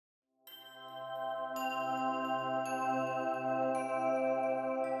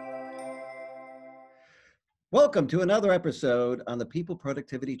Welcome to another episode on the People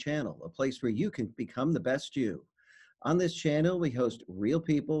Productivity Channel, a place where you can become the best you. On this channel, we host real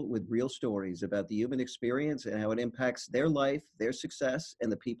people with real stories about the human experience and how it impacts their life, their success,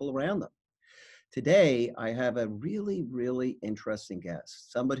 and the people around them. Today, I have a really interesting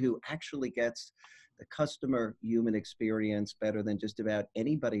guest, somebody who actually gets the customer human experience better than just about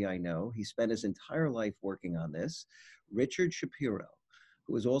anybody I know. He spent his entire life working on this. Richard Shapiro,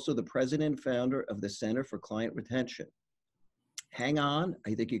 who is also the president and founder of the Center for Client Retention. Hang on,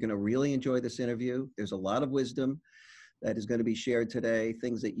 I think you're going to really enjoy this interview. There's a lot of wisdom that is going to be shared today,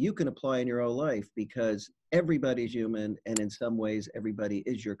 things that you can apply in your own life because everybody's human, and in some ways, everybody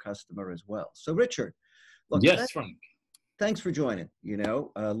is your customer as well. So Richard, look, yes, Frank. Thanks for joining.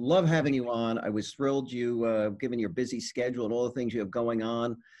 Love having you on. I was thrilled given your busy schedule and all the things you have going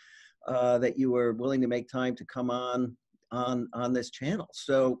on, that you were willing to make time to come on this channel.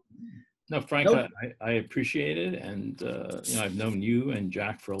 So no, Frank, I appreciate it. And, I've known you and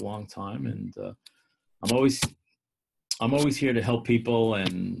Jack for a long time, and I'm always here to help people.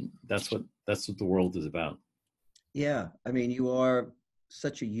 And that's what the world is about. Yeah. I mean, you are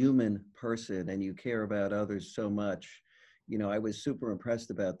such a human person and you care about others so much. I was super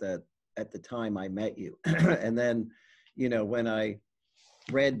impressed about that at the time I met you. And then, when I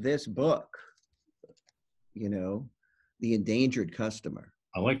read this book, The Endangered Customer.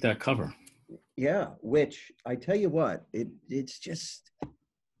 I like that cover. Yeah, which I tell you what, it's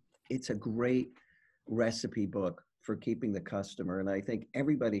a great recipe book for keeping the customer. And I think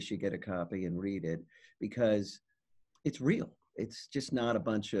everybody should get a copy and read it because it's real. It's just not a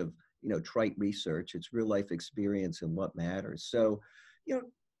bunch of, trite research. It's real life experience and what matters. So,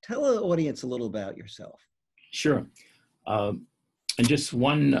 tell the audience a little about yourself. Sure. And just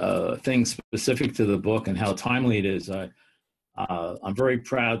one thing specific to the book and how timely it is. I'm very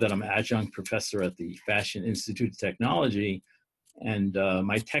proud that I'm an adjunct professor at the Fashion Institute of Technology, and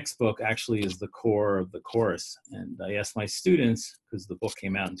my textbook actually is the core of the course. And I asked my students, because the book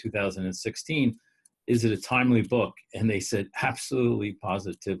came out in 2016, is it a timely book? And they said, absolutely,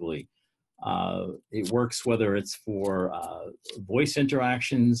 positively. It works whether it's for voice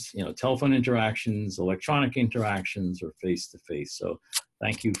interactions, telephone interactions, electronic interactions, or face-to-face. So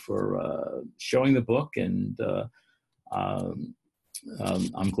thank you for showing the book, and I'm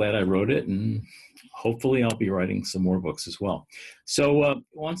glad I wrote it, and hopefully I'll be writing some more books as well. So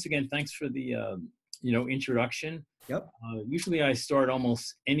once again, thanks for the introduction. Yep. Usually I start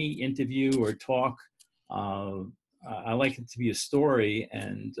almost any interview or talk. I like it to be a story,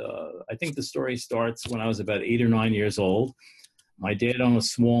 and I think the story starts when I was about 8 or 9 years old. My dad owned a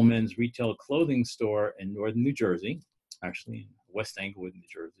small men's retail clothing store in northern New Jersey, actually in West Englewood, New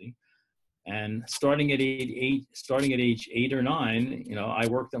Jersey. And starting at age 8 or 9, I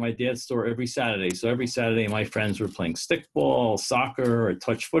worked at my dad's store every Saturday. So every Saturday, my friends were playing stickball, soccer, or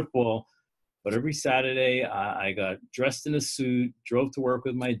touch football. But every Saturday, I got dressed in a suit, drove to work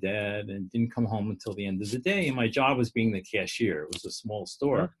with my dad, and didn't come home until the end of the day. And my job was being the cashier. It was a small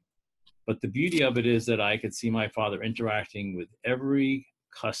store. Sure. But the beauty of it is that I could see my father interacting with every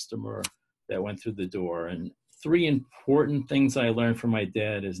customer that went through the door. And 3 important things I learned from my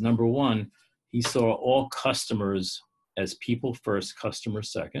dad is, number one, he saw all customers as people first, customer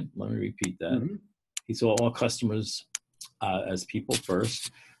second. Let me repeat that. Mm-hmm. He saw all customers as people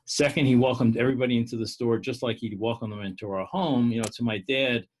first. Second, he welcomed everybody into the store just like he'd welcome them into our home. To my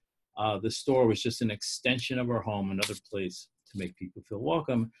dad, the store was just an extension of our home, another place to make people feel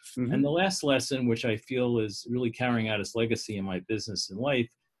welcome. Mm-hmm. And the last lesson, which I feel is really carrying out his legacy in my business and life,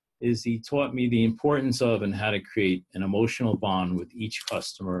 is he taught me the importance of and how to create an emotional bond with each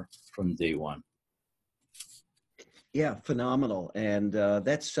customer from day one. Yeah, phenomenal. And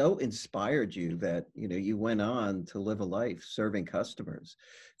that so inspired you that, you went on to live a life serving customers.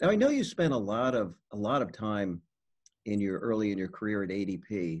 Now, I know you spent a lot of time early in your career at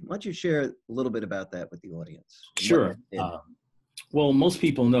ADP. Why don't you share a little bit about that with the audience? Sure. Well, most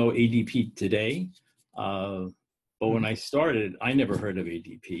people know ADP today. But when I started, I never heard of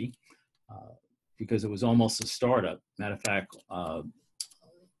ADP because it was almost a startup. Matter of fact,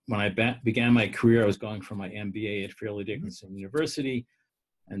 when I began my career, I was going for my MBA at Fairleigh Dickinson University,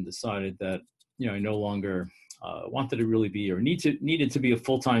 and decided that I no longer wanted to really be or needed to be a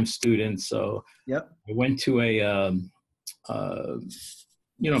full-time student. So yep. I went to a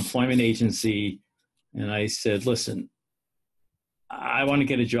employment agency, and I said, listen, I want to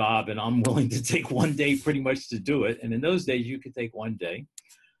get a job, and I'm willing to take one day pretty much to do it. And in those days, you could take one day.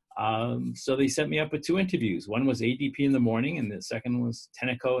 So they set me up with 2 interviews. One was ADP in the morning, and the second was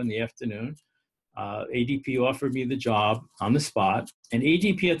Tenneco in the afternoon. ADP offered me the job on the spot. And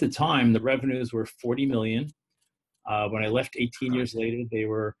ADP at the time, the revenues were $40 million. When I left 18 years later, they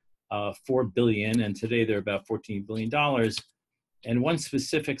were $4 billion, and today they're about $14 billion. And one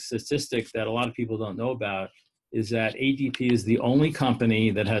specific statistic that a lot of people don't know about is that ADP is the only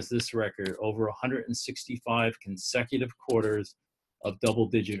company that has this record over 165 consecutive quarters of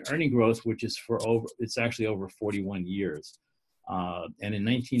double-digit earning growth, which is it's actually over 41 years. And in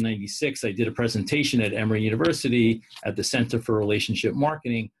 1996, I did a presentation at Emory University at the Center for Relationship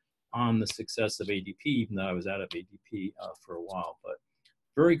Marketing on the success of ADP, even though I was out of ADP for a while. But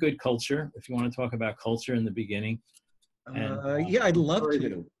very good culture, if you want to talk about culture in the beginning. And, Yeah, I'd love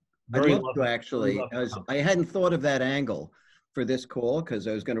to. I'd love to actually, as I hadn't thought of that angle for this call, because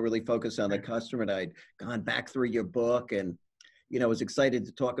I was going to really focus on the customer, and I'd gone back through your book and, was excited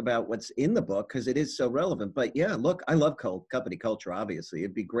to talk about what's in the book because it is so relevant. But yeah, look, I love company culture, obviously.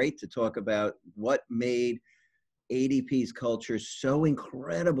 It'd be great to talk about what made ADP's culture so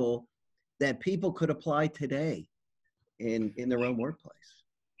incredible that people could apply today in their own workplace.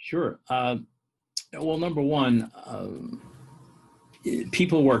 Sure. Well, number one,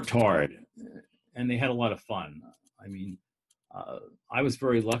 people worked hard and they had a lot of fun. I mean, I was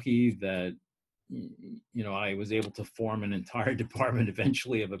very lucky that, I was able to form an entire department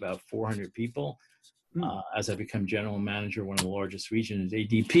eventually of about 400 people as I become general manager, one of the largest regions,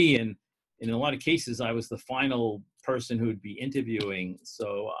 ADP. And in a lot of cases, I was the final person who would be interviewing.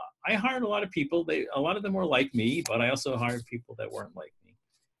 So I hired a lot of people. A lot of them were like me, but I also hired people that weren't like me.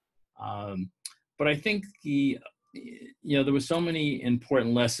 But I think there were so many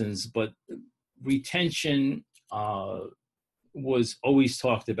important lessons, but retention was always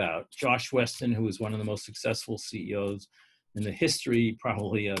talked about. Josh Weston, who was one of the most successful CEOs in the history,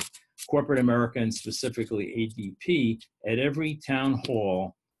 probably of corporate America and specifically ADP, at every town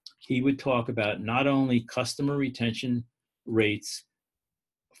hall, he would talk about not only customer retention rates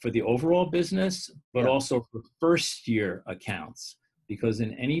for the overall business, but also for first year accounts. Because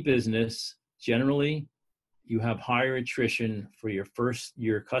in any business, generally, you have higher attrition for your first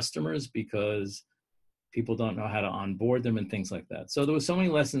year customers because people don't know how to onboard them and things like that. So there were so many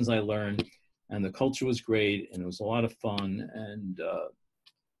lessons I learned, and the culture was great, and it was a lot of fun,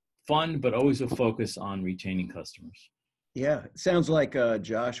 but always a focus on retaining customers. Yeah, it sounds like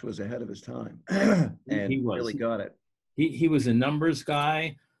Josh was ahead of his time and he really got it. He was a numbers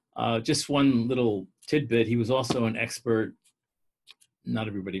guy. Just one little tidbit, he was also an expert, not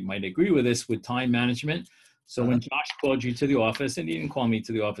everybody might agree with this, with time management. So when Josh called you to the office, and he didn't call me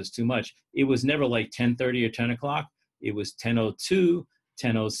to the office too much, it was never like 10:30 or 10 o'clock. It was 10:02,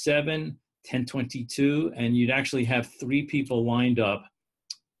 10:07, 10:22, and you'd actually have 3 people lined up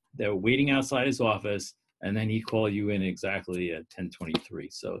that were waiting outside his office, and then he'd call you in exactly at 10:23.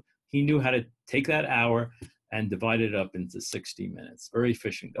 So he knew how to take that hour and divide it up into 60 minutes. Very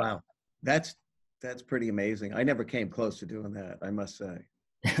efficient guy. Wow, that's pretty amazing. I never came close to doing that, I must say.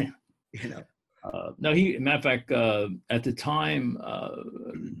 No, matter of fact, at the time,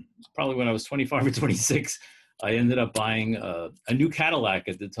 probably when I was 25 or 26, I ended up buying a new Cadillac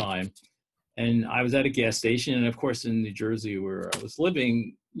at the time. And I was at a gas station. And of course, in New Jersey, where I was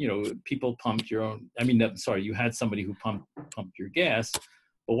living, people pumped you had somebody who pumped your gas.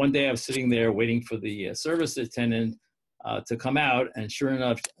 But one day I was sitting there waiting for the service attendant to come out. And sure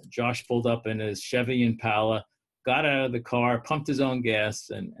enough, Josh pulled up in his Chevy Impala, got out of the car, pumped his own gas,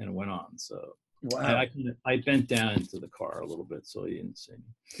 and went on. So wow. I bent down into the car a little bit so he didn't see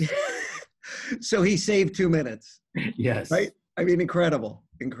me. So he saved 2 minutes. Yes. Right? I mean, incredible.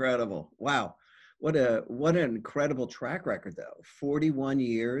 Wow. What an incredible track record, though. 41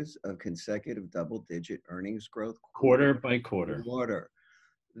 years of consecutive double-digit earnings growth. Quarter by quarter.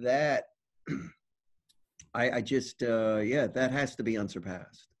 That, I just, that has to be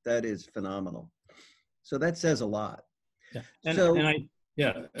unsurpassed. That is phenomenal. So that says a lot.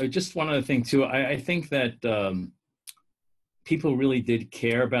 Yeah. Just one other thing too. I think that people really did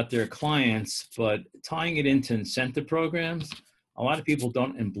care about their clients, but tying it into incentive programs, a lot of people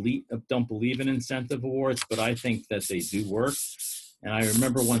don't believe in incentive awards, but I think that they do work. And I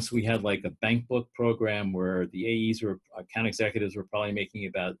remember once we had like a bank book program where the AEs account executives were probably making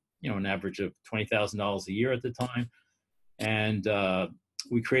about, an average of $20,000 a year at the time. And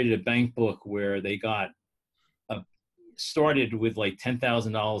we created a bank book where they got started with like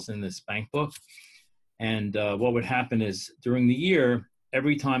 $10,000 in this bank book. And what would happen is during the year,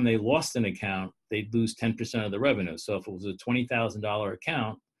 every time they lost an account, they'd lose 10% of the revenue. So if it was a $20,000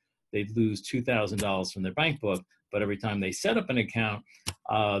 account, they'd lose $2,000 from their bank book. But every time they set up an account,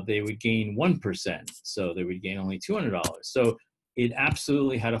 they would gain 1%. So they would gain only $200. So it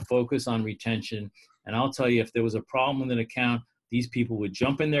absolutely had a focus on retention. And I'll tell you, if there was a problem with an account, these people would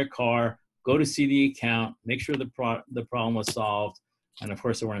jump in their car, go to see the account, make sure the problem was solved. And of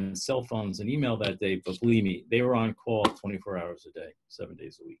course, they were on cell phones and email that day, but believe me, they were on call 24 hours a day, 7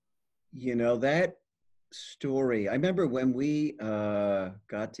 days a week. You know, that story, I remember when we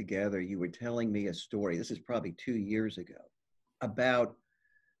got together, you were telling me a story, this is probably 2 years ago, about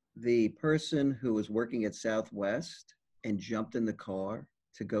the person who was working at Southwest and jumped in the car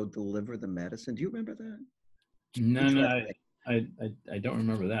to go deliver the medicine. Do you remember that? No, Interesting. I don't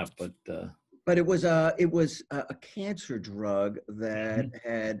remember that, But it was a cancer drug that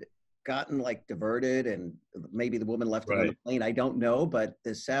had gotten like diverted, and maybe the woman left it on the right. plane. I don't know, but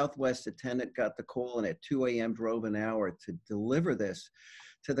the Southwest attendant got the call and at 2 a.m. drove an hour to deliver this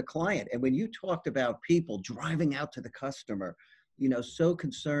to the client. And when you talked about people driving out to the customer, you know, so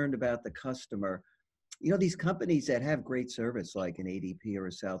concerned about the customer, you know, these companies that have great service like an ADP or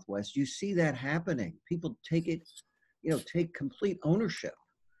a Southwest, you see that happening. People take it, you know, take complete ownership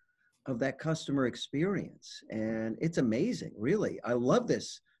of that customer experience. And it's amazing, really. I love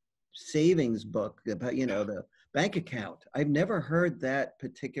this savings book about, you know, the bank account. I've never heard that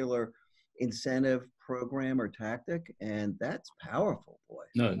particular incentive program or tactic, and that's powerful, boy.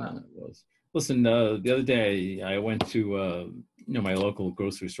 No, Wow. it was. Listen, the other day I went to my local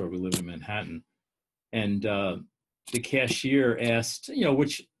grocery store. We live in Manhattan, and the cashier asked,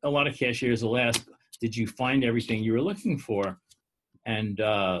 which a lot of cashiers will ask, "Did you find everything you were looking for?" And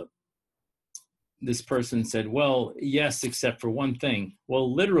this person said, "Well, yes, except for one thing."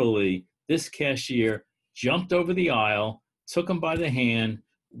 Well, literally, this cashier jumped over the aisle, took him by the hand,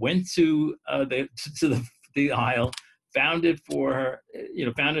 went to the aisle, found it for her,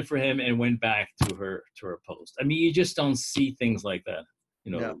 found it for him, and went back to her post. I mean, you just don't see things like that,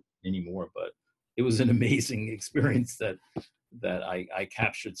 No. anymore. But it was an amazing experience that I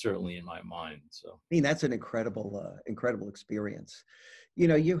captured certainly in my mind. So I mean, that's an incredible experience. You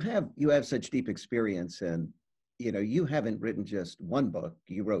know, you have such deep experience, and you know, you haven't written just one book,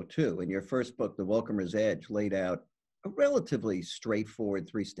 you wrote two. And your first book, The Welcomer's Edge, laid out a relatively straightforward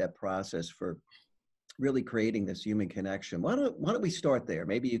 3-step process for really creating this human connection. Why don't we start there?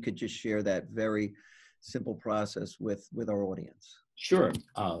 Maybe you could just share that very simple process with our audience. sure.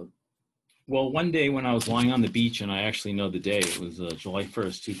 Well, one day when I was lying on the beach, and I actually know the day, it was July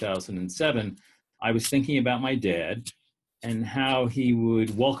 1st, 2007, I was thinking about my dad and how he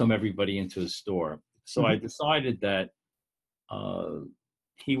would welcome everybody into his store. So I decided that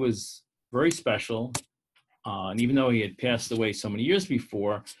he was very special. And even though he had passed away so many years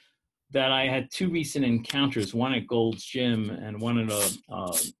before, that I had two recent encounters, one at Gold's Gym and one at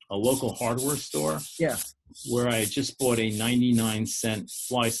a local hardware store, Yeah. where I had just bought a 99-cent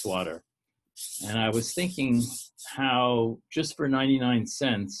fly swatter. And I was thinking how, just for 99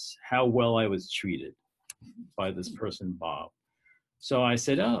 cents, how well I was treated by this person, Bob. So I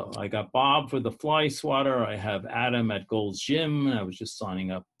said, oh, I got Bob for the fly swatter. I have Adam at Gold's Gym. I was just signing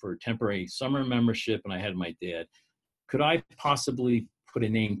up for a temporary summer membership, and I had my dad. Could I possibly put a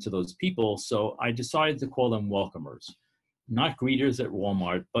name to those people? So I decided to call them welcomers, not greeters at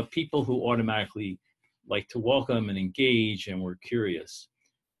Walmart, but people who automatically like to welcome and engage and were curious.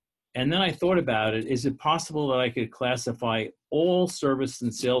 And then I thought about it. Is it possible that I could classify all service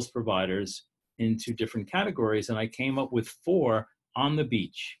and sales providers into different categories? And I came up with 4 on the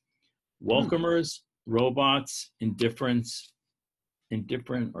beach: welcomers, robots, indifference,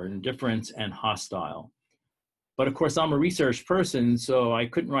 and hostile. But of course, I'm a research person, so I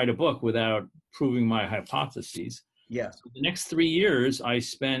couldn't write a book without proving my hypotheses. Yeah. So the next 3 years, I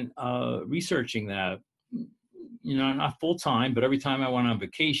spent researching that, not full time, but every time I went on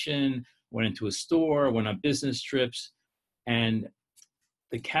vacation, went into a store, went on business trips, and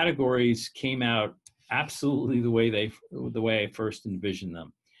the categories came out absolutely the way I first envisioned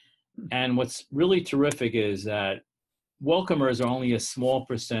them. And what's really terrific is that welcomers are only a small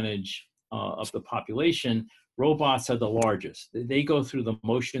percentage of the population. Robots are the largest. They go through the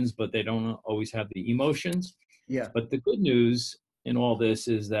motions, but they don't always have the emotions. Yeah. But the good news in all this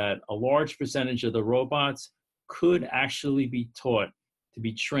is that a large percentage of the robots could actually be taught to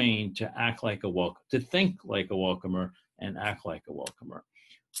be trained to act like to think like a welcomer and act like a welcomer.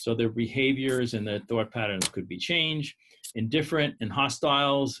 So their behaviors and their thought patterns could be changed. Indifferent and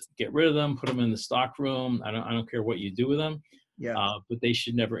hostiles, get rid of them, put them in the stock room. I don't care what you do with them. Yeah. But they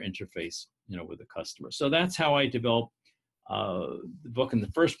should never interface, with the customer. So that's how I developed the book in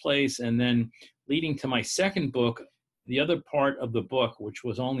the first place. And then leading to my second book, the other part of the book, which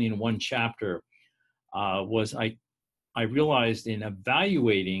was only in one chapter, was I realized in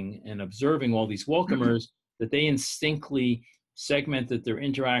evaluating and observing all these welcomers that they instinctively segmented their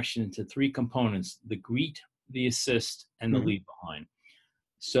interaction into 3 components: the greet, the assist, and the leave behind.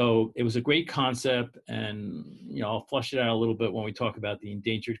 So it was a great concept, and I'll flush it out a little bit when we talk about the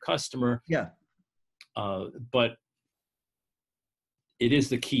endangered customer. Yeah. But it is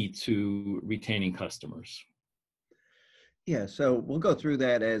the key to retaining customers. Yeah, so we'll go through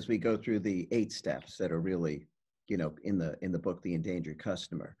that as we go through the 8 steps that are really, in the book, The Endangered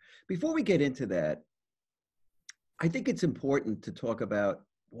Customer. Before we get into that, I think it's important to talk about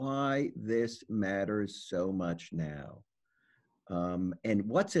why this matters so much now, and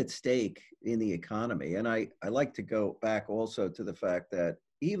what's at stake in the economy. And I like to go back also to the fact that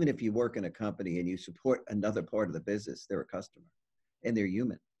even if you work in a company and you support another part of the business, they're a customer and they're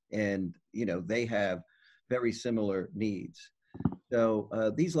human, and they have very similar needs.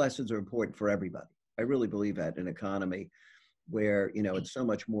 So these lessons are important for everybody. I really believe that in an economy where it's so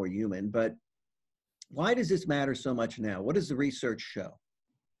much more human. But why does this matter so much now? What does the research show?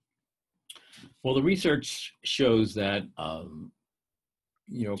 Well, the research shows that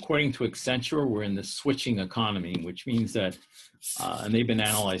according to Accenture, we're in the switching economy, which means that, and they've been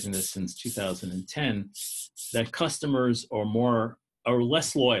analyzing this since 2010, that customers are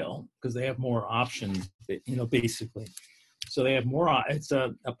less loyal because they have more options, basically. So they have more, it's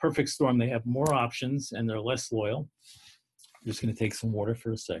a perfect storm. They have more options and they're less loyal. I'm just going to take some water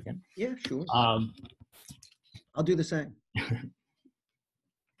for a second. Yeah, sure. I'll do the same.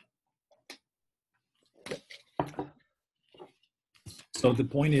 So the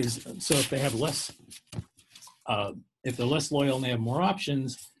point is, so if they have less, if they're less loyal and they have more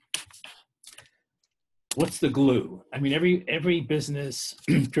options, what's the glue? I mean, every business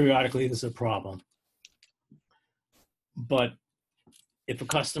periodically there's a problem. But if a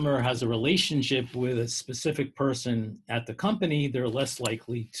customer has a relationship with a specific person at the company, they're less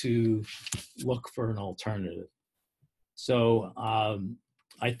likely to look for an alternative. So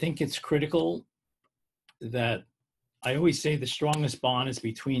I think it's critical that I always say the strongest bond is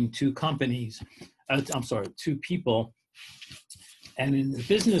between two people. And in the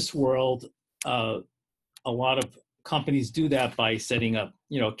business world, a lot of companies do that by setting up,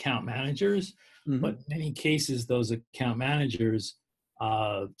 account managers. Mm-hmm. But in many cases, those account managers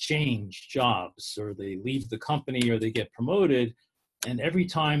change jobs, or they leave the company, or they get promoted. And every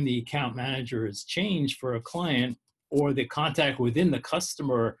time the account manager is changed for a client, or the contact within the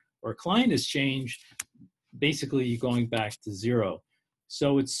customer or client is changed, basically you're going back to zero.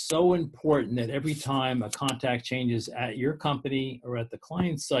 So it's so important that every time a contact changes at your company or at the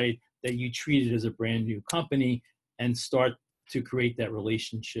client site, that you treat it as a brand new company and start to create that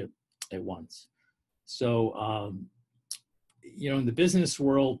relationship at once. So, in the business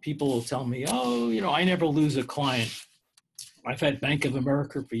world, people will tell me, I never lose a client. I've had Bank of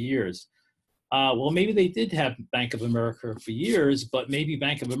America for years. Well, maybe they did have Bank of America for years, but maybe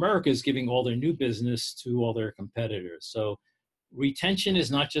Bank of America is giving all their new business to all their competitors. So retention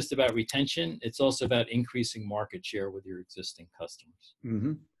is not just about retention. It's also about increasing market share with your existing customers.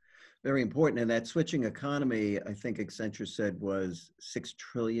 Mm-hmm. Very important. And that switching economy, I think Accenture said, was $6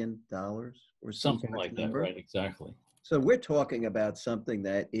 trillion or something like that, right? Exactly. So we're talking about something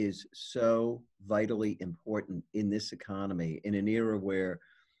that is so vitally important in this economy, in an era where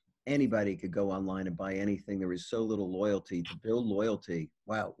anybody could go online and buy anything. There is so little loyalty. To build loyalty,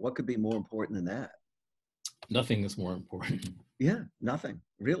 wow, what could be more important than that? Nothing is more important. Yeah, nothing,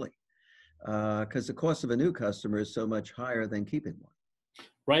 really. Because the cost of a new customer is so much higher than keeping one.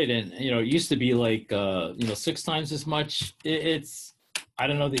 Right, and it used to be like 6 times as much. It's I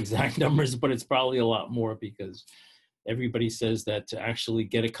don't know the exact numbers, but it's probably a lot more, because everybody says that to actually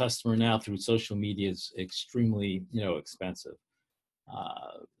get a customer now through social media is extremely expensive.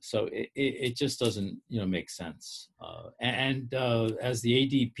 So it just doesn't make sense. As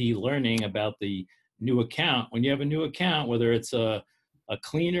the ADP learning about the new account, when you have a new account, whether it's a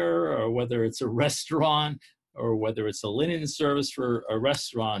cleaner, or whether it's a restaurant, or whether it's a linen service for a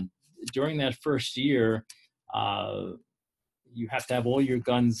restaurant, during that first year, you have to have all your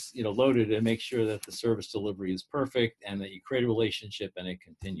guns, loaded, and make sure that the service delivery is perfect and that you create a relationship and it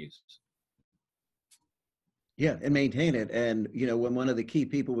continues. Yeah, and maintain it. And, when one of the key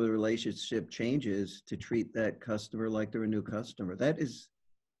people with a relationship changes, to treat that customer like they're a new customer. That is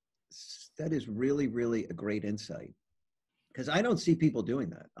really, really a great insight, because I don't see people doing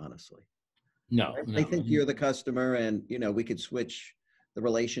that, honestly. No. They think you're the customer, and, we could switch the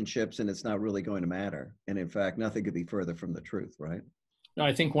relationships and it's not really going to matter. And in fact, nothing could be further from the truth, right? No,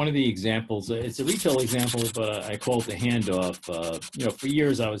 I think one of the examples, it's a retail example, but I call it the handoff. For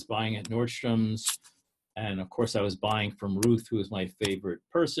years I was buying at Nordstrom's, and of course I was buying from Ruth, who was my favorite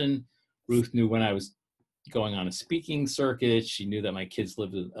person. Ruth knew when I was going on a speaking circuit. She knew that my kids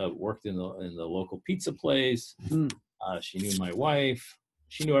worked in the local pizza place. She knew my wife.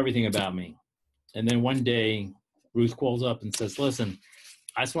 she knew everything about me. And then one day, Ruth calls up and says, listen,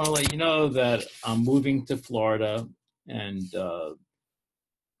 I just want to let you know that I'm moving to Florida, and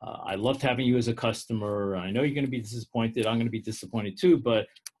I loved having you as a customer. I know you're going to be disappointed. I'm going to be disappointed too, but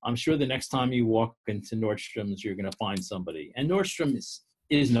I'm sure the next time you walk into Nordstrom's, you're going to find somebody. And Nordstrom's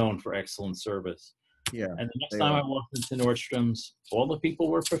is known for excellent service. Yeah. And the next they time are. I walked into Nordstrom's, all the people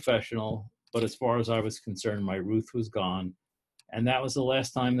were professional, but as far as I was concerned, my Ruth was gone. And that was the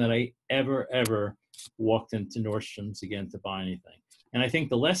last time that I ever walked into Nordstrom's again to buy anything. And I think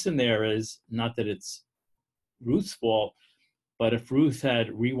the lesson there is not that it's Ruth's fault, but if Ruth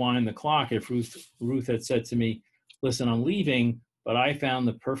had rewind the clock, if Ruth had said to me, listen, I'm leaving, but I found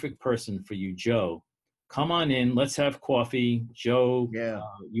the perfect person for you, Joe. Come on in, let's have coffee. Joe, Yeah.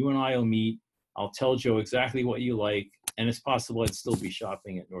 you and I will meet. I'll tell Joe exactly what you like. And it's possible I'd still be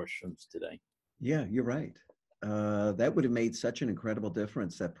shopping at Nordstrom's today. Yeah, you're right. That would have made such an incredible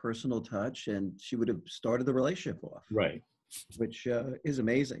difference, that personal touch, and she would have started the relationship off, Right. which is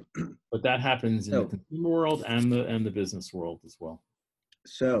amazing. But that happens in the So, consumer world and the business world as well.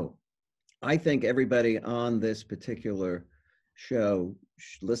 so I think everybody on this particular show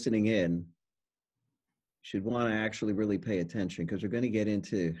listening in should want to actually really pay attention, because we're going to get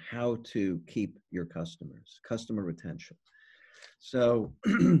into how to keep your customers, customer retention. So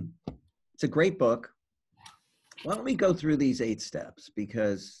it's a great book. Why don't we go through these 8 steps,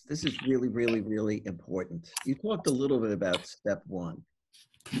 because this is really important. You talked a little bit about step 1,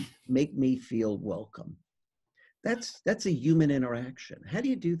 make me feel welcome. That's a human interaction. How do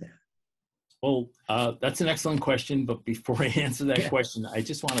you do that? Well, that's an excellent question. But before I answer that question, I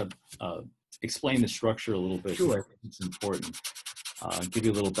just want to explain the structure a little bit. Sure. I think it's important. Give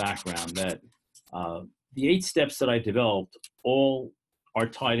you a little background that the 8 steps that I developed all are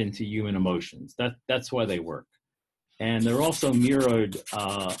tied into human emotions. That's why they work. And they're also mirrored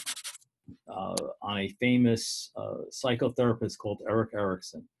on a famous psychotherapist called Erik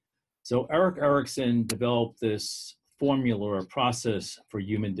Erikson. So Erik Erikson developed this formula or process for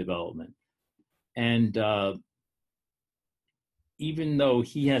human development. And even though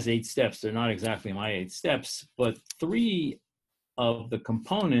he has 8 steps, they're not exactly my 8 steps, but 3 of the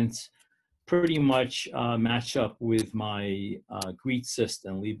components pretty much match up with my greet, assist,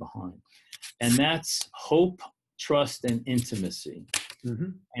 and leave behind. And that's hope, trust, and intimacy. Mm-hmm.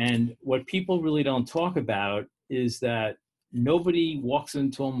 And what people really don't talk about is that nobody walks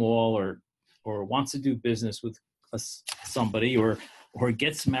into a mall or wants to do business with somebody or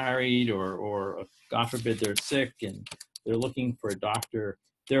gets married or God forbid they're sick and they're looking for a doctor.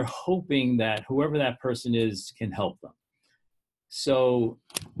 They're hoping that whoever that person is can help them. So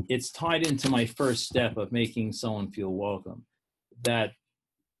it's tied into my first step of making someone feel welcome, that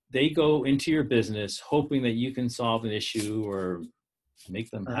they go into your business hoping that you can solve an issue or make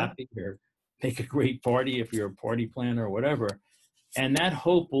them happy or make a great party if you're a party planner or whatever. And that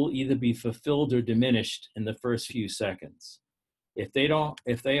hope will either be fulfilled or diminished in the first few seconds. If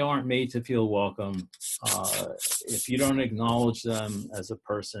they aren't made to feel welcome, if you don't acknowledge them as a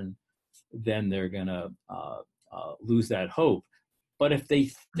person, then they're gonna lose that hope. But if they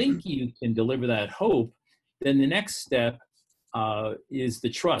think you can deliver that hope, then the next step is the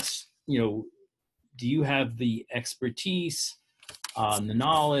trust. Do you have the expertise, the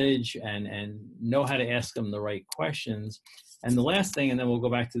knowledge, and know how to ask them the right questions? And the last thing, and then we'll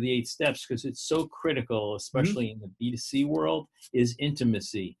go back to the 8 steps, because it's so critical, especially in the B2C world, is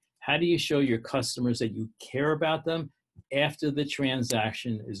intimacy. How do you show your customers that you care about them after the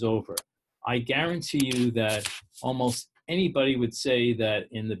transaction is over? I guarantee you that almost anybody would say that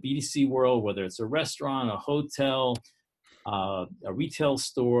in the B2C world, whether it's a restaurant, a hotel, a retail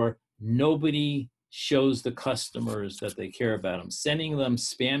store, nobody shows the customers that they care about them. Sending them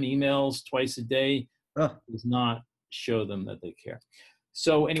spam emails twice a day does not show them that they care.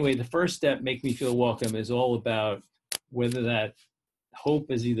 So anyway, the first step, make me feel welcome, is all about whether that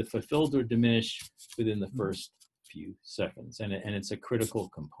hope is either fulfilled or diminished within the first few seconds. And it's a critical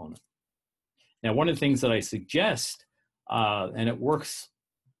component. Now, one of the things that I suggest, and it works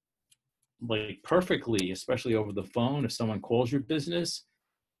like perfectly, especially over the phone, if someone calls your business,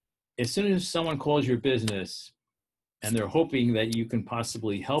 as soon as someone calls your business and they're hoping that you can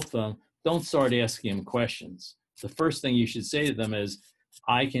possibly help them, don't start asking them questions. The first thing you should say to them is,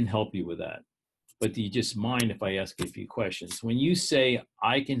 I can help you with that, but do you just mind if I ask you a few questions? When you say,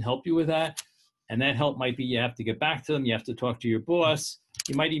 I can help you with that, and that help might be you have to get back to them, you have to talk to your boss,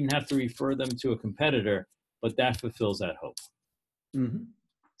 you might even have to refer them to a competitor, but that fulfills that hope. Mm-hmm.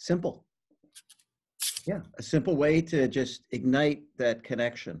 Simple. Yeah, a simple way to just ignite that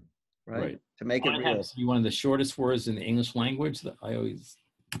connection, right? To make it real. One of the shortest words in the English language that I always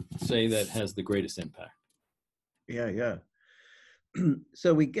say that has the greatest impact? Yeah, yeah.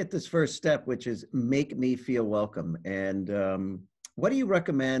 So we get this first step, which is make me feel welcome. And what do you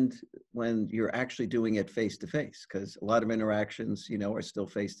recommend when you're actually doing it face to face? Because a lot of interactions, are still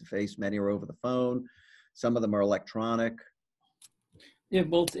face to face. Many are over the phone. Some of them are electronic. Yeah,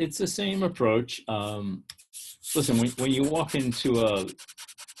 well, it's the same approach. Listen, when you walk into a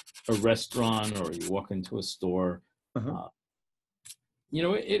restaurant or you walk into a store, Uh-huh. uh,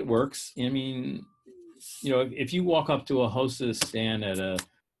 it works. I mean, if you walk up to a hostess stand at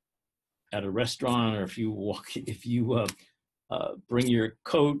a restaurant, or if you bring your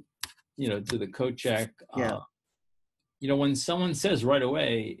coat, to the coat check, Yeah. when someone says right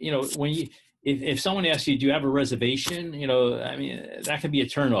away, when you if someone asks you, do you have a reservation? I mean, that can be a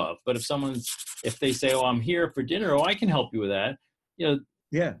turnoff. But if they say, oh, I'm here for dinner, oh, I can help you with that, you know,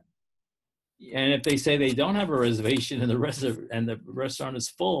 Yeah. and if they say they don't have a reservation and the restaurant is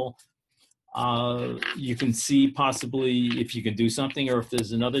full, you can see possibly if you can do something, or if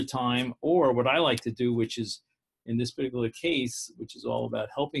there's another time, or what I like to do, which is in this particular case, which is all about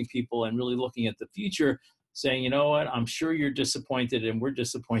helping people and really looking at the future, saying, you know what, I'm sure you're disappointed and we're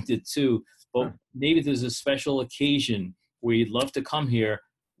disappointed too, but Huh. maybe there's a special occasion where you'd love to come here.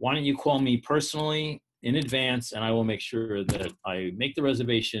 Why don't you call me personally in advance, and I will make sure that I make the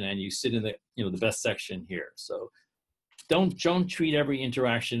reservation and you sit in the best section here. So don't treat every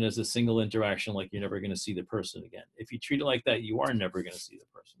interaction as a single interaction, like you're never going to see the person again. If you treat it like that, you are never going to see the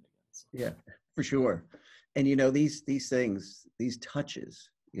person again. So. Yeah, for sure. And these things, these touches,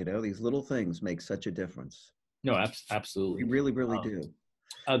 these little things make such a difference. No, We absolutely. really, really do.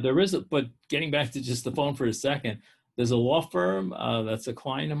 But getting back to just the phone for a second, there's a law firm that's a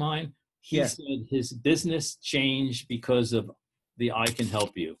client of mine. He Yeah. said his business changed because of the I can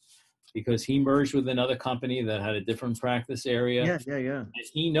help you, because he merged with another company that had a different practice area. Yeah. Yeah. Yeah. And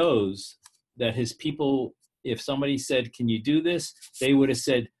he knows that his people, if somebody said, can you do this? They would have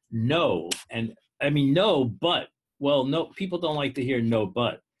said no. And I mean, no, but, well, no, people don't like to hear no,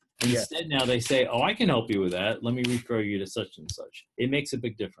 but. And Yeah. instead now they say, oh, I can help you with that. Let me refer you to such and such. It makes a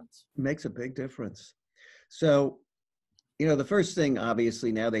big difference. Makes a big difference. So, the first thing,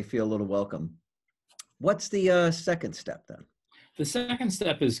 obviously, now they feel a little welcome. What's the second step then? The second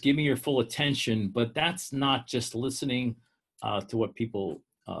step is give me your full attention, but that's not just listening to what people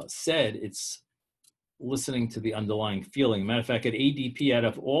said. It's listening to the underlying feeling. Matter of fact, at ADP, out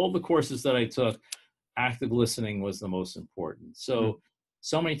of all the courses that I took, active listening was the most important. So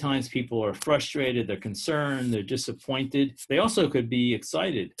many times people are frustrated, they're concerned, they're disappointed. They also could be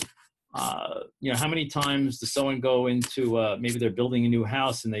excited. How many times does someone go into, maybe they're building a new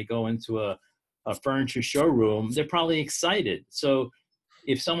house and they go into a furniture showroom? They're probably excited. So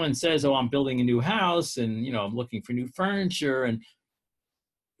if someone says, oh, I'm building a new house and, I'm looking for new furniture, and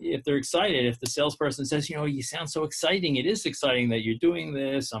if they're excited, if the salesperson says, you sound so exciting, it is exciting that you're doing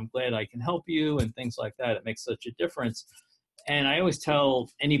this, I'm glad I can help you, and things like that, it makes such a difference. And I always tell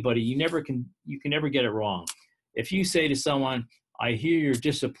anybody, you can never get it wrong. If you say to someone, I hear you're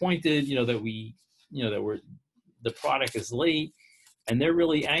disappointed, that the product is late, and they're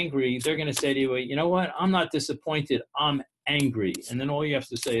really angry, they're going to say to you, you know what, I'm not disappointed, I'm angry. And then all you have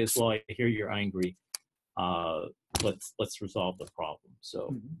to say is, well, I hear you're angry. Let's resolve the problem.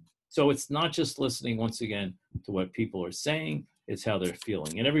 So it's not just listening, once again, to what people are saying, it's how they're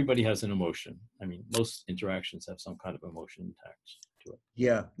feeling. And everybody has an emotion. I mean, most interactions have some kind of emotion attached to it.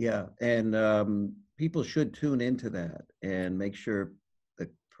 Yeah, yeah. And people should tune into that and make sure the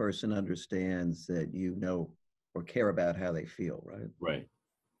person understands that or care about how they feel, right? Right.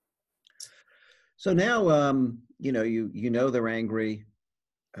 So now, they're angry.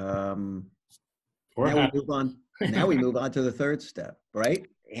 Or now happy. we move on. Now we move on to the third step, right?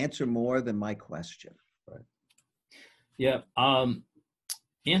 Answer more than my question. Right. Yeah.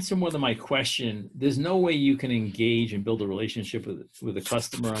 Answer more than my question. There's no way you can engage and build a relationship with a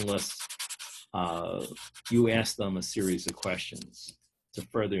customer unless you ask them a series of questions to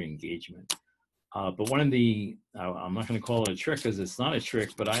further engagement. But one of the, I'm not going to call it a trick because it's not a trick,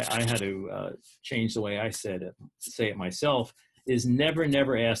 but I had to change the way I say it myself, is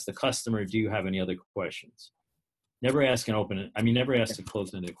never ask the customer, do you have any other questions? Never ask never ask a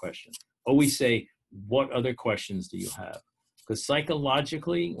closed-ended question. Always say, what other questions do you have? Because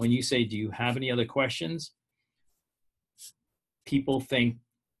psychologically, when you say, do you have any other questions? People think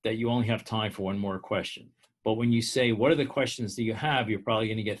that you only have time for one more question. But when you say, what are the questions do you have? You're probably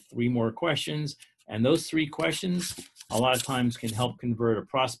going to get 3 more questions. And those 3 questions, a lot of times, can help convert a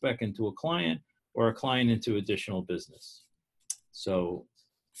prospect into a client or a client into additional business. So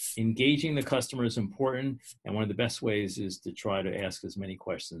engaging the customer is important, and one of the best ways is to try to ask as many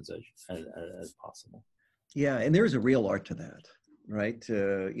questions as possible. Yeah, and there's a real art to that, right?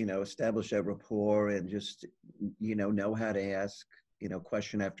 To, establish that rapport and just, know how to ask,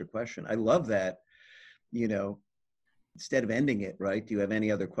 question after question. I love that, you know, instead of ending it, right? Do you have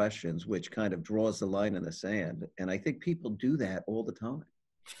any other questions, which kind of draws the line in the sand? And I think people do that all the time.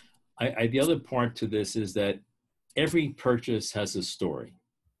 The other part to this is that every purchase has a story.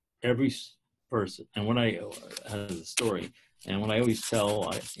 Every person, and when I has a story, and when I always tell,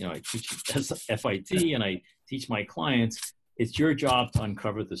 I teach FIT and I teach my clients, it's your job to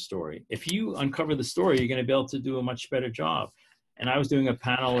uncover the story. If you uncover the story, you're going to be able to do a much better job. And I was doing a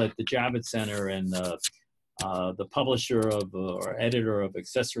panel at the Javits Center, and the publisher of or editor of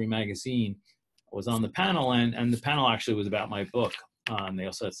Accessory Magazine was on the panel, and the panel actually was about my book. They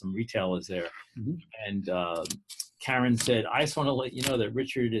also had some retailers there. Mm-hmm. And Karen said, I just want to let you know that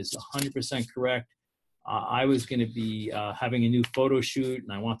Richard is 100% correct. I was going to be having a new photo shoot,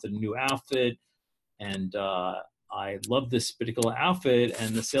 and I wanted a new outfit. And I love this particular outfit.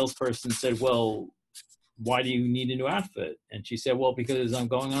 And the salesperson said, well, why do you need a new outfit? And she said, well, because I'm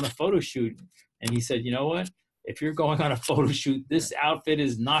going on a photo shoot. And he said, you know what? If you're going on a photo shoot, this outfit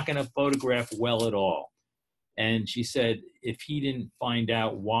is not going to photograph well at all. And she said, if he didn't find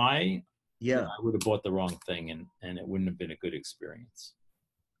out why, I would have bought the wrong thing, and it wouldn't have been a good experience.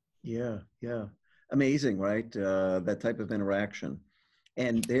 Yeah. Amazing, right? That type of interaction.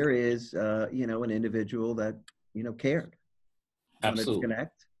 And there is, an individual that, cared. Absolutely. Wanted to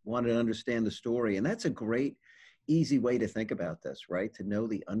connect, wanted to understand the story. And that's a great, easy way to think about this, right? To know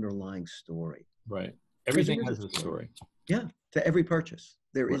the underlying story. Right. Everything has a story. Yeah. To every purchase.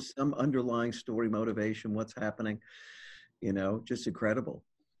 There is some underlying story, motivation, what's happening, just incredible.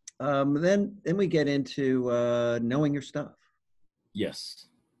 Then we get into knowing your stuff. Yes.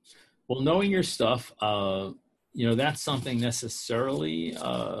 Well, knowing your stuff, that's something necessarily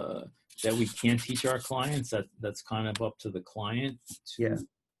that we can't teach our clients. That's kind of up to the client to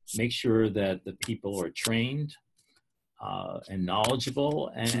make sure that the people are trained and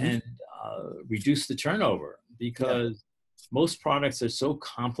knowledgeable, and reduce the turnover, because most products are so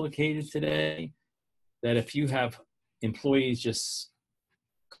complicated today that if you have employees just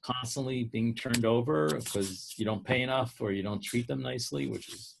constantly being turned over because you don't pay enough or you don't treat them nicely, which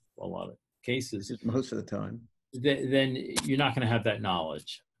is a lot of cases, most of the time, then you're not going to have that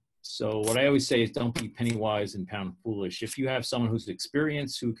knowledge. So what I always say is, don't be penny wise and pound foolish. If you have someone who's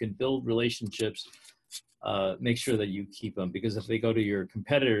experienced, who can build relationships, make sure that you keep them, because if they go to your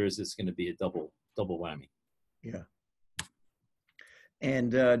competitors, it's going to be a double whammy. Yeah.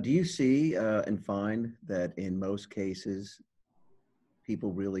 And do you see and find that in most cases,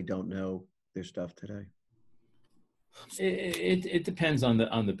 people really don't know their stuff today? It depends on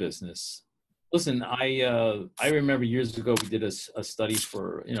the business. Listen, I remember years ago we did a study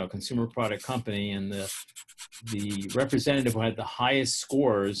for a consumer product company, and the representative who had the highest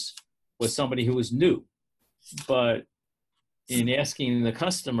scores was somebody who was new. But in asking the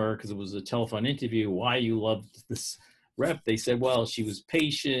customer, because it was a telephone interview, why you loved this rep, they said, well, she was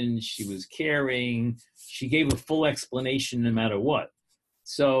patient, she was caring, she gave a full explanation no matter what.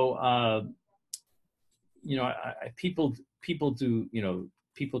 So people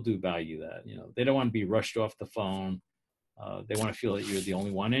do value that. They don't want to be rushed off the phone. They want to feel that you're the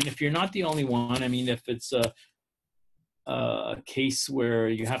only one. And if you're not the only one, I mean, if it's a case where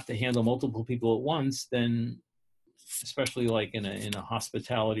you have to handle multiple people at once, then especially like in a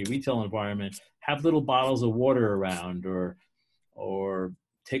hospitality retail environment, have little bottles of water around, or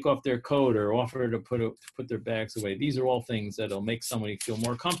take off their coat, or offer to put their bags away. These are all things that'll make somebody feel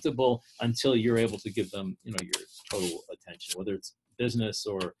more comfortable until you're able to give them, your total attention, whether it's business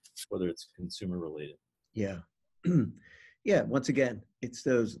or whether it's consumer related. Yeah. Yeah. Once again, it's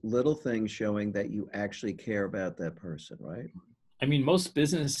those little things showing that you actually care about that person, right? I mean, most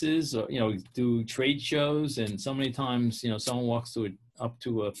businesses, do trade shows, and so many times, someone walks up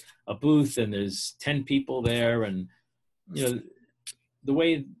to a booth and there's 10 people there, and, the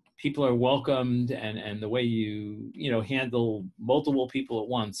way people are welcomed and the way you handle multiple people at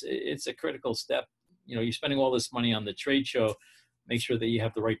once, it's a critical step. You're spending all this money on the trade show. Make sure that you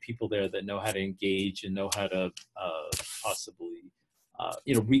have the right people there that know how to engage and know how to possibly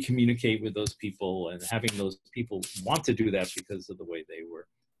recommunicate with those people, and having those people want to do that because of the way they were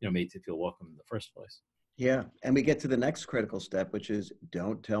made to feel welcome in the first place. Yeah. And we get to the next critical step, which is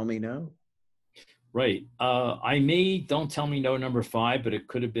don't tell me no. Right. Don't tell me no number 5, but it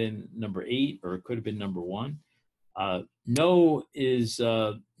could have been number 8, or it could have been number 1. No is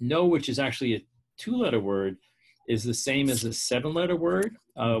no, which is actually a 2-letter word, is the same as a 7-letter word,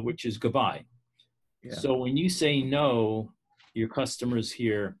 which is goodbye. Yeah. So when you say no, your customers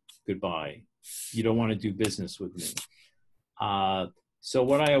hear goodbye. You don't want to do business with me. So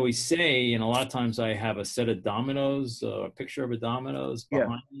what I always say, and a lot of times I have a set of dominoes, a picture of a dominoes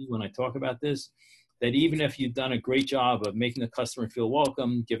behind me when I talk about this, that even if you've done a great job of making the customer feel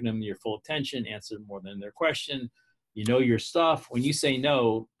welcome, giving them your full attention, answer more than their question, you know your stuff. When you say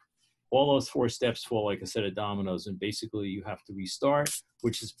no, all those 4 steps fall like a set of dominoes, and basically you have to restart,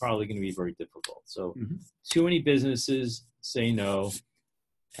 which is probably going to be very difficult. So too many businesses say no,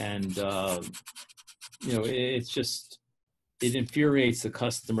 and it's just, it infuriates the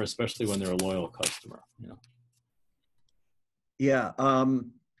customer, especially when they're a loyal customer. Yeah.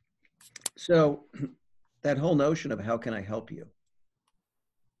 So that whole notion of how can I help you,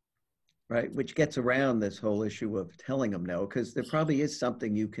 right? Which gets around this whole issue of telling them no, because there probably is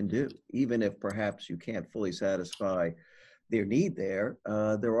something you can do, even if perhaps you can't fully satisfy their need there.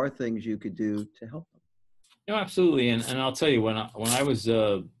 There are things you could do to help them. Absolutely. And I'll tell you, when I was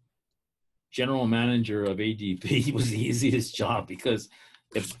general manager of ADP, it was the easiest job, because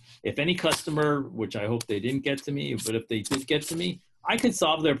if any customer, which I hope they didn't get to me, but if they did get to me, I could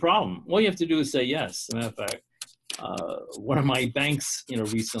solve their problem. All you have to do is say yes. As a matter of fact, one of my banks,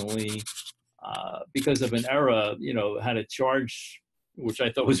 recently, because of an error, had a charge, which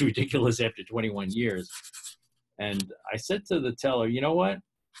I thought was ridiculous after 21 years. And I said to the teller, you know what?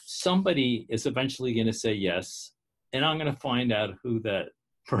 Somebody is eventually going to say yes, and I'm going to find out who that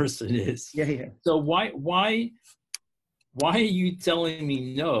person is. Yeah. So why are you telling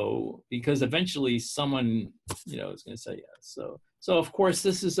me no? Because eventually someone, is going to say yes. So of course,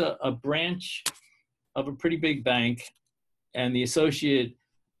 this is a branch of a pretty big bank, and the associate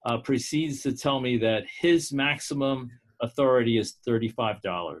proceeds to tell me that his maximum authority is $35.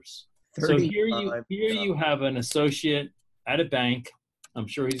 So here you have an associate at a bank. I'm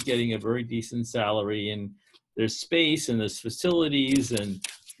sure he's getting a very decent salary, and there's space and there's facilities, and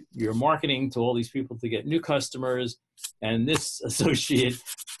you're marketing to all these people to get new customers. And this associate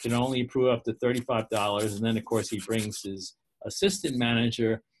can only approve up to $35. And then, of course, he brings his assistant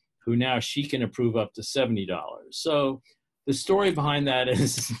manager, who now she can approve up to $70. So the story behind that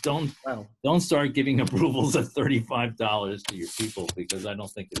is don't start giving approvals at $35 to your people, because I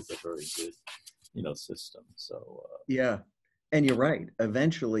don't think it's a very good, system. So yeah, and you're right.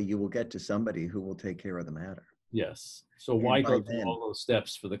 Eventually, you will get to somebody who will take care of the matter. Yes. So why go through all those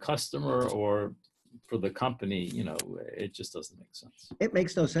steps for the customer or for the company? It just doesn't make sense. It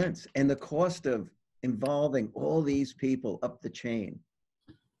makes no sense, and the cost of involving all these people up the chain,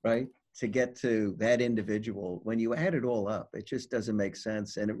 right, to get to that individual, when you add it all up, it just doesn't make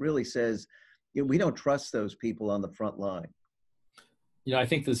sense. And it really says, we don't trust those people on the front line. I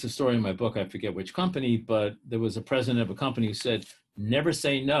think there's a story in my book, I forget which company, but there was a president of a company who said, never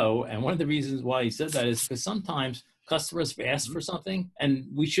say no. And one of the reasons why he said that is because sometimes customers ask for something and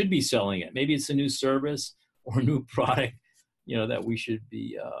we should be selling it. Maybe it's a new service or a new product, that we should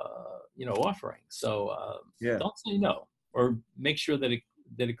be, offering. So don't say no, or make sure that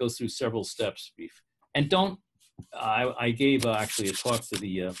it goes through several steps. And don't, I gave actually a talk to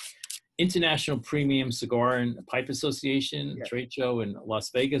the International Premium Cigar and Pipe Association trade show in Las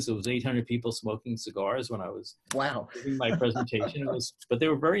Vegas. It was 800 people smoking cigars when I was giving my presentation. But they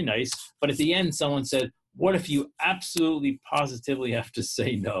were very nice. But at the end, someone said, what if you absolutely positively have to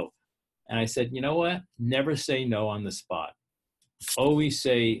say no? And I said, you know what? Never say no on the spot. Always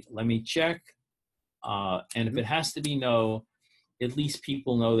say, let me check. And if it has to be no, at least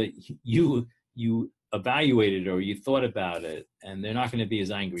people know that you evaluated or you thought about it, and they're not going to be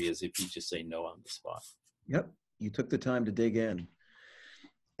as angry as if you just say no on the spot. Yep. You took the time to dig in.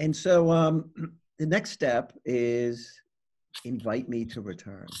 And so the next step is invite me to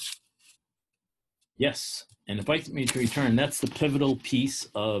return. Yes. And invite me to return. That's the pivotal piece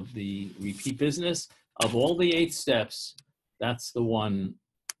of the repeat business. Of all the 8 steps, that's the one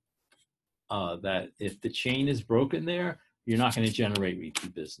that if the chain is broken there, you're not going to generate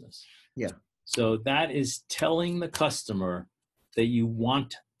repeat business. Yeah. So that is telling the customer that you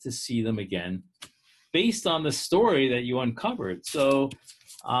want to see them again based on the story that you uncovered. So,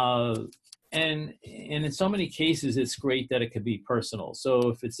 and in so many cases, it's great that it could be personal. So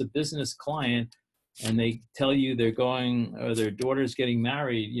if it's a business client and they tell you they're going, or their daughter's getting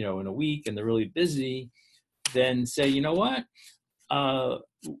married, in a week, and they're really busy, then say, you know what?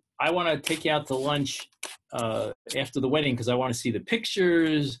 I want to take you out to lunch after the wedding because I want to see the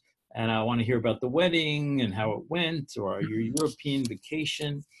pictures and I want to hear about the wedding and how it went, or your European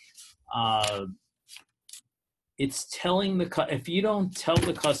vacation. It's telling if you don't tell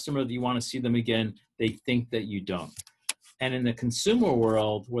the customer that you want to see them again, they think that you don't. And in the consumer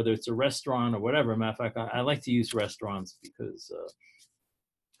world, whether it's a restaurant or whatever, matter of fact, I like to use restaurants because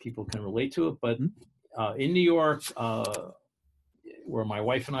people can relate to it. But in New York, where my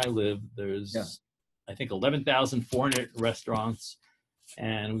wife and I live, there's, I think, 11,400 restaurants.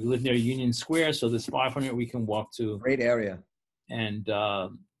 And we live near Union Square, so there's 500 we can walk to. Great area. And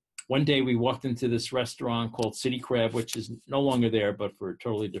one day we walked into this restaurant called City Crab, which is no longer there, but for a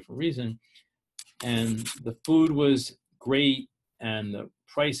totally different reason. And the food was great, and the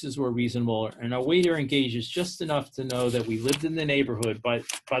prices were reasonable, and our waiter engages just enough to know that we lived in the neighborhood. But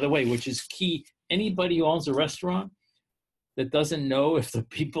by the way, which is key, anybody who owns a restaurant that doesn't know if the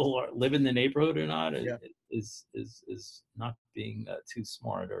people live in the neighborhood or not is not being too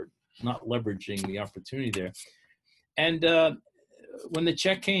smart or not leveraging the opportunity there. And when the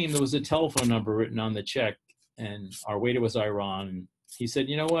check came, there was a telephone number written on the check, and our waiter was Iran. And he said,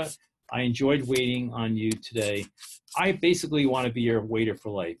 "You know what? I enjoyed waiting on you today. I basically want to be your waiter for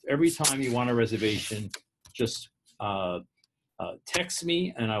life. Every time you want a reservation, just text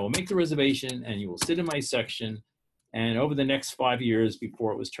me and I will make the reservation and you will sit in my section. And over the next 5 years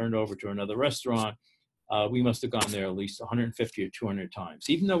before it was turned over to another restaurant, we must have gone there at least 150 or 200 times.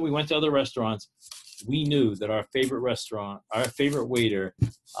 Even though we went to other restaurants, we knew that our favorite waiter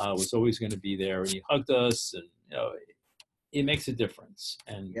was always going to be there, and he hugged us, and it makes a difference."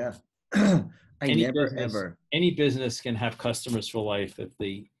 And any business can have customers for life if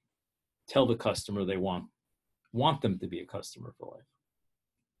they tell the customer they want them to be a customer for life.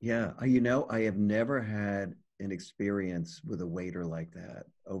 Yeah, I have never had an experience with a waiter like that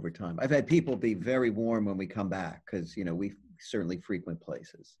over time. I've had people be very warm when we come back because we certainly frequent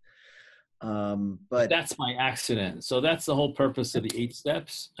places. But that's by accident. So that's the whole purpose of the 8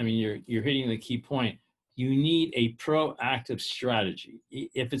 steps. I mean, you're hitting the key point. You need a proactive strategy.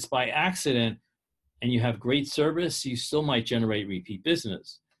 If it's by accident and you have great service, you still might generate repeat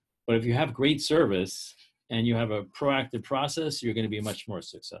business. But if you have great service and you have a proactive process, you're going to be much more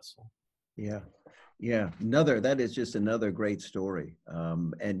successful. Yeah. That is just another great story.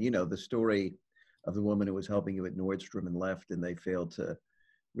 And the story of the woman who was helping you at Nordstrom and left, and they failed to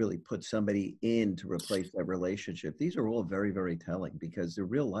really put somebody in to replace that relationship. These are all very, very telling because they're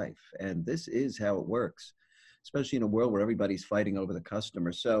real life. And this is how it works, especially in a world where everybody's fighting over the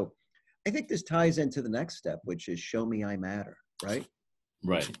customer. So I think this ties into the next step, which is show me I matter, right?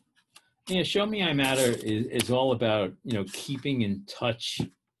 Right. Yeah, show me I matter is all about, keeping in touch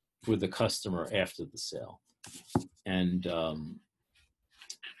with the customer after the sale. And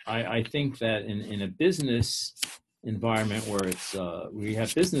I think that in a business environment where it's we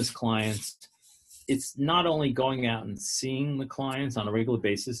have business clients, it's not only going out and seeing the clients on a regular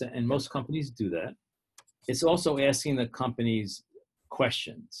basis, and most companies do that. It's also asking the companies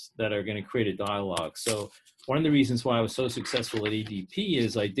questions that are going to create a dialogue. So one of the reasons why I was so successful at ADP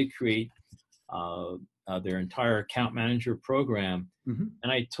is I did create their entire account manager program. Mm-hmm.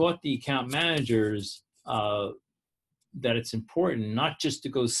 And I taught the account managers that it's important not just to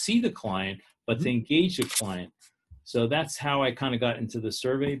go see the client, but to engage the client. So that's how I kind of got into the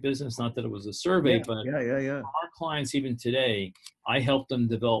survey business. Not that it was a survey, but our clients, even today, I help them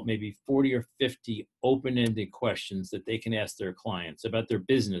develop maybe 40 or 50 open-ended questions that they can ask their clients about their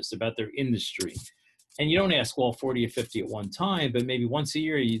business, about their industry. And you don't ask all 40 or 50 at one time, but maybe once a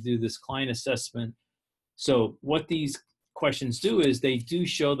year you do this client assessment. So what these questions do is they do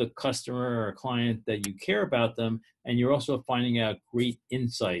show the customer or client that you care about them, and you're also finding out great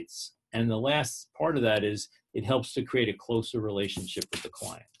insights. And the last part of that is it helps to create a closer relationship with the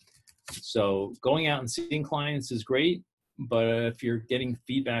client. So going out and seeing clients is great, but if you're getting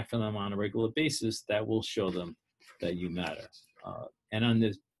feedback from them on a regular basis, that will show them that you matter. And on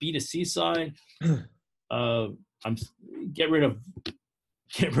the B2C side, I'm get rid of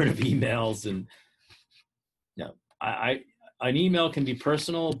emails. And an email can be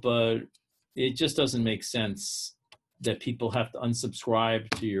personal, but it just doesn't make sense that people have to unsubscribe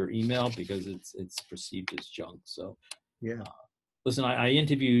to your email because it's perceived as junk. So listen, I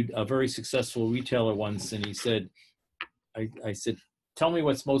interviewed a very successful retailer once, and he said, I said, tell me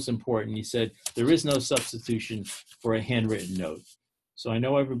what's most important. He said, there is no substitution for a handwritten note. So I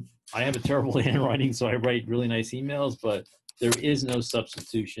know I have a terrible handwriting, so I write really nice emails, but there is no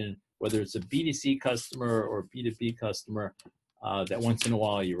substitution, whether it's a B2C customer or B2B customer, that once in a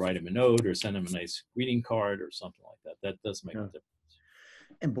while you write them a note or send them a nice greeting card or something like that. That does make a difference.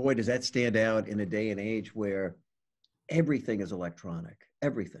 And boy, does that stand out in a day and age where everything is electronic,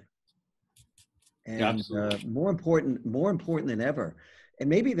 everything. And more important than ever. And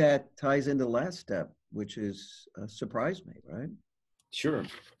maybe that ties into the last step, which is surprise me, right? Sure.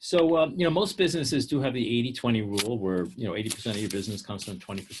 So, most businesses do have the 80-20 rule where, 80% of your business comes from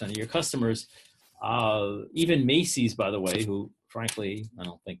 20% of your customers. Even Macy's, by the way, who frankly, I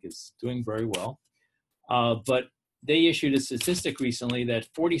don't think is doing very well. But they issued a statistic recently that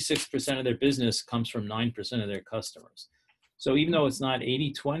 46% of their business comes from 9% of their customers. So even though it's not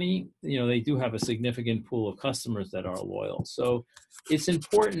 80-20, they do have a significant pool of customers that are loyal. So it's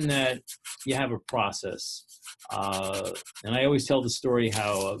important that you have a process. And I always tell the story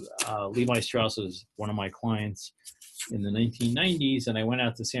how Levi Strauss was one of my clients in the 1990s, and I went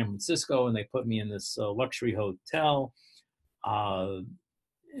out to San Francisco and they put me in this luxury hotel.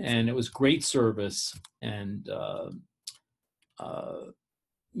 And it was great service. And,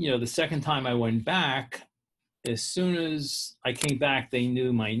 the second time I went back, as soon as I came back, they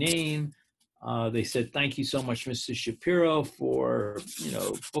knew my name. They said, "Thank you so much, Mr. Shapiro, for,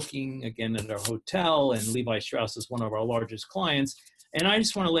 booking again at our hotel. And Levi Strauss is one of our largest clients. And I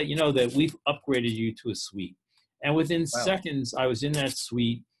just want to let you know that we've upgraded you to a suite." And within Wow. seconds, I was in that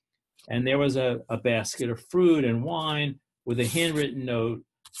suite, and there was a basket of fruit and wine with a handwritten note.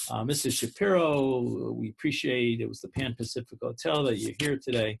 "Mr. Shapiro, we appreciate it was the Pan Pacific Hotel that you're here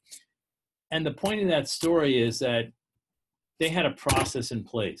today." And the point of that story is that they had a process in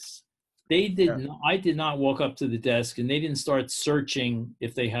place. Yeah. I did not walk up to the desk and they didn't start searching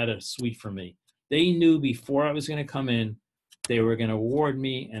if they had a suite for me. They knew before I was going to come in, they were going to reward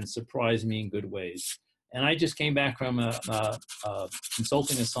me and surprise me in good ways. And I just came back from a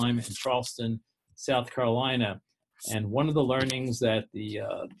consulting assignment in Charleston, South Carolina. And one of the learnings that the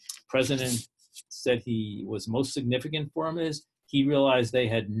president said he was most significant for him is he realized they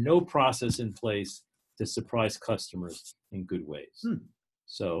had no process in place to surprise customers in good ways.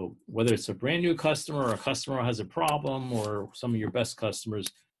 So whether it's a brand new customer or a customer who has a problem or some of your best customers,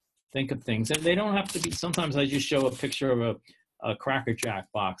 think of things. And they don't have to be, sometimes I just show a picture of a Cracker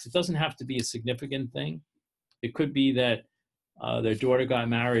Jack box. It doesn't have to be a significant thing. It could be that their daughter got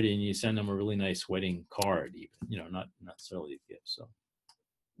married and you send them a really nice wedding card, even, not necessarily a gift. So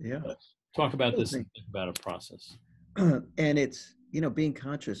Yeah. talk about this and think about a process. And it's, being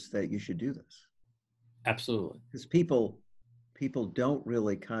conscious that you should do this. Absolutely. Because people don't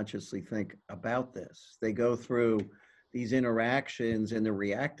really consciously think about this. They go through these interactions and they're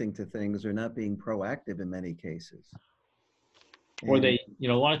reacting to things. They're not being proactive in many cases. Or they, a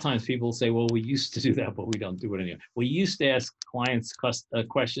lot of times people say, "Well, we used to do that, but we don't do it anymore. We used to ask clients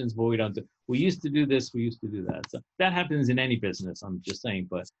questions, but we don't do. We used to do this, we used to do that." So that happens in any business. I'm just saying,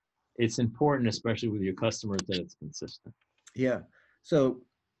 but it's important, especially with your customers, that it's consistent. Yeah. So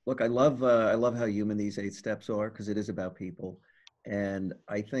look, I love how human these 8 steps are, because it is about people. And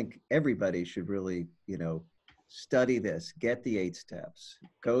I think everybody should really, study this, get the 8 steps,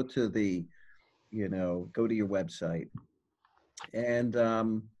 go to your website. And,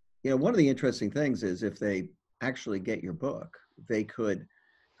 one of the interesting things is if they actually get your book, they could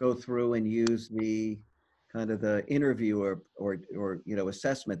go through and use the kind of the interview or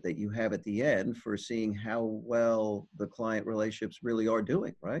assessment that you have at the end for seeing how well the client relationships really are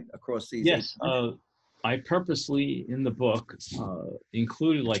doing, right? Across these. Yes. I purposely in the book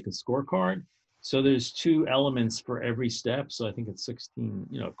included like a scorecard. So there's 2 elements for every step. So I think it's 16,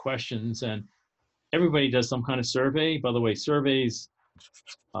 questions, and everybody does some kind of survey. By the way, surveys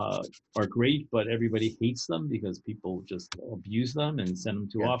are great, but everybody hates them because people just abuse them and send them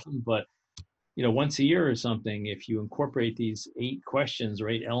too often. But once a year or something, if you incorporate these 8 questions or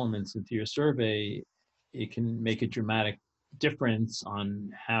 8 elements into your survey, it can make a dramatic difference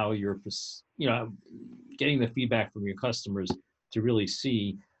on how you're, getting the feedback from your customers to really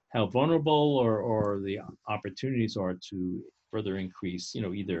see how vulnerable or the opportunities are to further increase,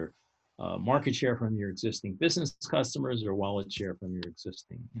 either market share from your existing business customers or wallet share from your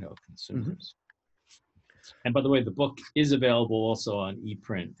existing, consumers. And by the way, the book is available also on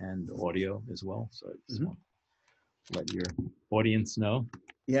ePrint and audio as well. So I just want to let your audience know.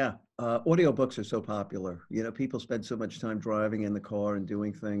 Yeah, audiobooks are so popular. People spend so much time driving in the car and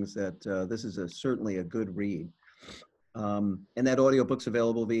doing things that this is certainly a good read. And that audiobook's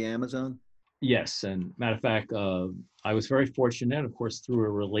available via Amazon? Yes, and matter of fact, I was very fortunate, of course, through a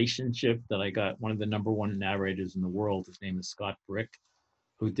relationship that I got one of the #1 narrators in the world. His name is Scott Brick,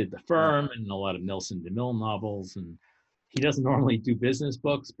 who did The Firm and a lot of Nelson DeMille novels. And he doesn't normally do business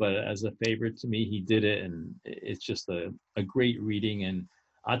books, but as a favor to me, he did it. And it's just a great reading. And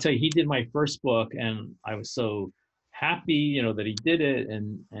I'll tell you, he did my first book and I was so happy, that he did it.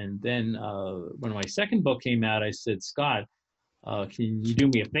 And then when my second book came out, I said, "Scott, can you do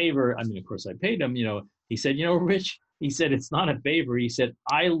me a favor?" I mean, of course I paid him, he said, "Rich, he said, it's not a favor. He said,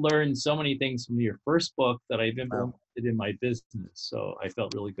 I learned so many things from your first book that I've Wow. implemented in my business. So I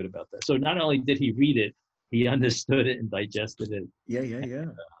felt really good about that. So not only did he read it, he understood it and digested it, Yeah, yeah, yeah.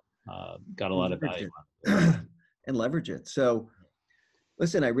 got a And lot of leverage value it. out of it. And leverage it. So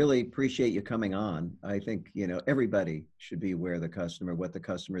listen, I really appreciate you coming on. I think, everybody should be aware of the customer, what the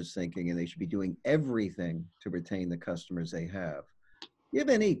customer is thinking, and they should be doing everything to retain the customers they have. You have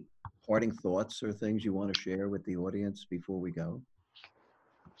any parting thoughts or things you want to share with the audience before we go?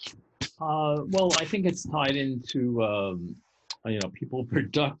 Well, I think it's tied into people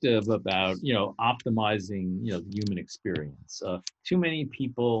productive about optimizing the human experience. Too many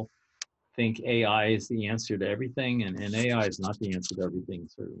people think AI is the answer to everything, and AI is not the answer to everything.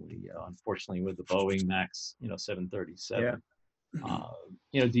 Certainly, unfortunately, with the Boeing Max 737,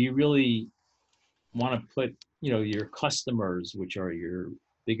 Yeah. do you really want to put your customers, which are your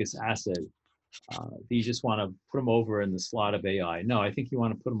biggest asset, do you just want to put them over in the slot of AI? No, I think you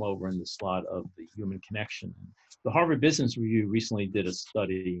want to put them over in the slot of the human connection. The Harvard Business Review recently did a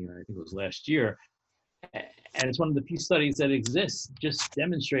study, I think it was last year, and it's one of the few studies that exists just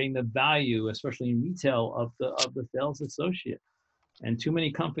demonstrating the value, especially in retail, of the sales associate. And too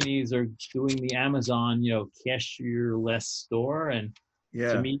many companies are doing the Amazon, cashier-less store, and to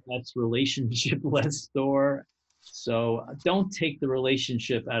Yeah. me, that's relationship-less store. So don't take the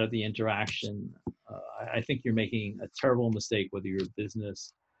relationship out of the interaction. I think you're making a terrible mistake, whether you're a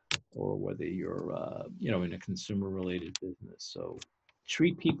business or whether you're, in a consumer-related business. So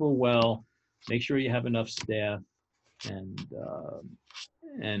treat people well, make sure you have enough staff, and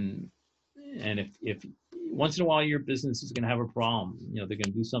and and if once in a while your business is going to have a problem, they're going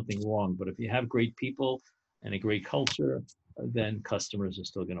to do something wrong. But if you have great people and a great culture, then customers are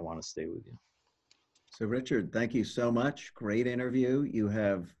still going to want to stay with you. So Richard, thank you so much. Great interview. You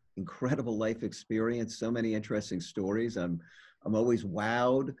have incredible life experience, so many interesting stories. I'm always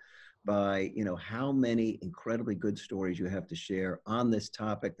wowed by, how many incredibly good stories you have to share on this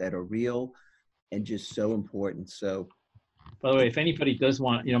topic that are real and just so important. So By the way, if anybody does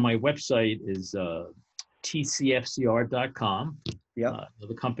want, my website is tcfcr.com. yep.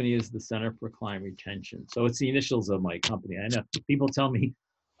 The company is the Center for Client Retention. So it's the initials of my company. I know people tell me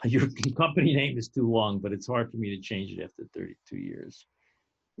your company name is too long, but it's hard for me to change it after 32 years.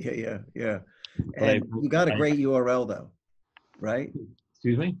 Yeah, yeah, yeah. But And you got a great URL though, right?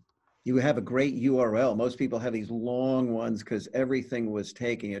 excuse me? You have a great URL. Most people have these long ones because everything was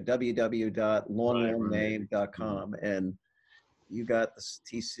taking a www.longname.com, and you got the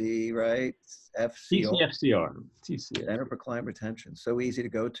TC, right? FCR, TCFCR. TCFCR. Center for Client Retention. So easy to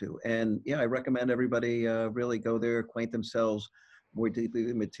go to. And yeah, I recommend everybody really go there, acquaint themselves more deeply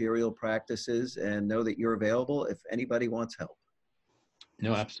with material practices, and know that you're available if anybody wants help.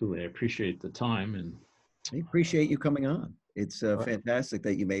 No, absolutely. I appreciate the time. And I appreciate you coming on. It's right. fantastic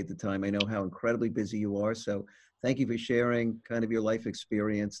that you made the time. I know how incredibly busy you are. So thank you for sharing kind of your life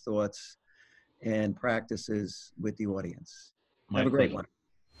experience, thoughts, and practices with the audience. My Have a great pleasure. one.